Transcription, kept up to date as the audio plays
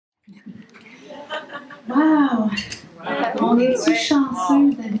Wow! On est-tu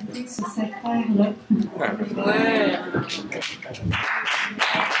chanceux d'habiter sur cette terre-là? Ouais.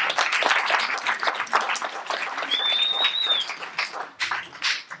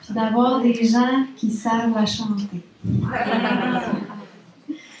 Puis d'avoir des gens qui savent la chanter.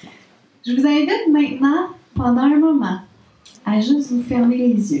 Je vous invite maintenant, pendant un moment, à juste vous fermer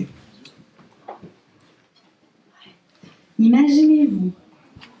les yeux. Imaginez-vous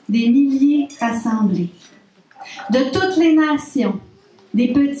des milliers rassemblés, de toutes les nations,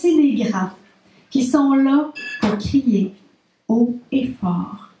 des petits, des grands, qui sont là pour crier haut et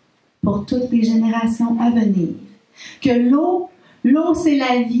fort pour toutes les générations à venir. Que l'eau c'est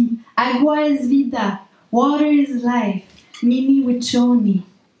la vie, agua es vida, water is life, mimi wichoni.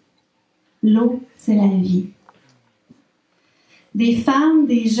 L'eau, c'est la vie. Des femmes,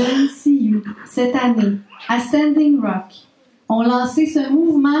 des jeunes Sioux, cette année, à Standing Rock, ont lancé ce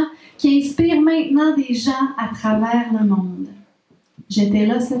mouvement qui inspire maintenant des gens à travers le monde. J'étais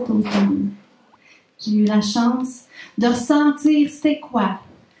là cet automne. J'ai eu la chance de ressentir c'était quoi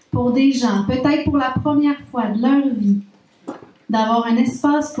pour des gens, peut-être pour la première fois de leur vie, d'avoir un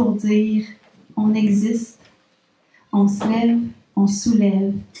espace pour dire on existe, on se lève, on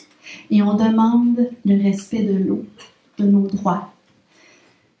soulève et on demande le respect de l'eau, de nos droits.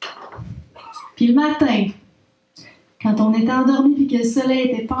 Puis le matin, quand on était endormi et que le soleil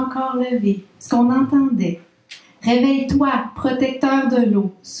n'était pas encore levé, ce qu'on entendait, réveille-toi, protecteur de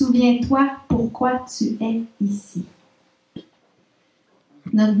l'eau, souviens-toi pourquoi tu es ici.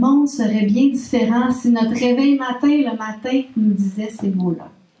 Notre monde serait bien différent si notre réveil le matin, nous disait ces mots-là.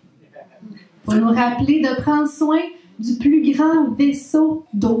 Pour nous rappeler de prendre soin du plus grand vaisseau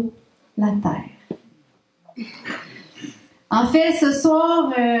d'eau, la Terre. En fait, ce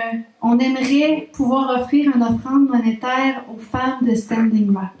soir, on aimerait pouvoir offrir une offrande monétaire aux femmes de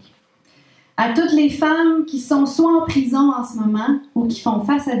Standing Rock. À toutes les femmes qui sont soit en prison en ce moment ou qui font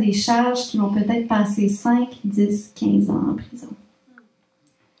face à des charges qui vont peut-être passer 5, 10, 15 ans en prison.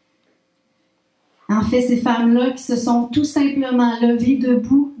 En fait, ces femmes-là qui se sont tout simplement levées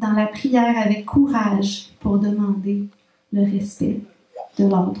debout dans la prière avec courage pour demander le respect de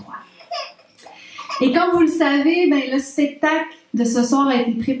leurs droits. Et comme vous le savez, le spectacle de ce soir a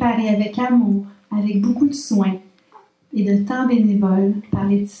été préparé avec amour, avec beaucoup de soin et de temps bénévole par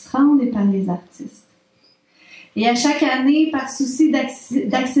les Tisserandes et par les artistes. Et à chaque année, par souci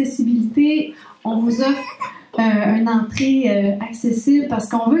d'accessibilité, on vous offre une entrée accessible parce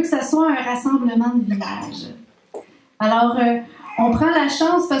qu'on veut que ça soit un rassemblement de village. Alors, on prend la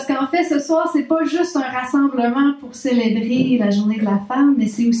chance parce qu'en fait, ce soir, c'est pas juste un rassemblement pour célébrer la Journée de la femme, mais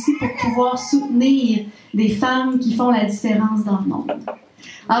c'est aussi pour pouvoir soutenir des femmes qui font la différence dans le monde.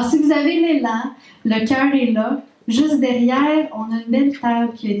 Alors, si vous avez l'élan, le cœur est là. Juste derrière, on a une belle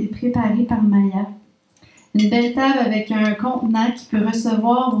table qui a été préparée par Maya. Une belle table avec un contenant qui peut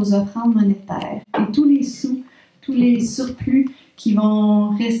recevoir vos offrandes monétaires. Et tous les sous, tous les surplus qui vont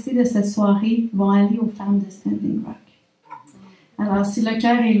rester de cette soirée vont aller aux femmes de Standing Rock. Alors, si le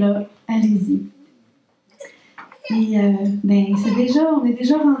cœur est là, allez-y. Et on est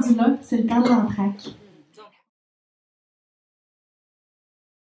déjà rendu là, c'est le temps de l'entraque.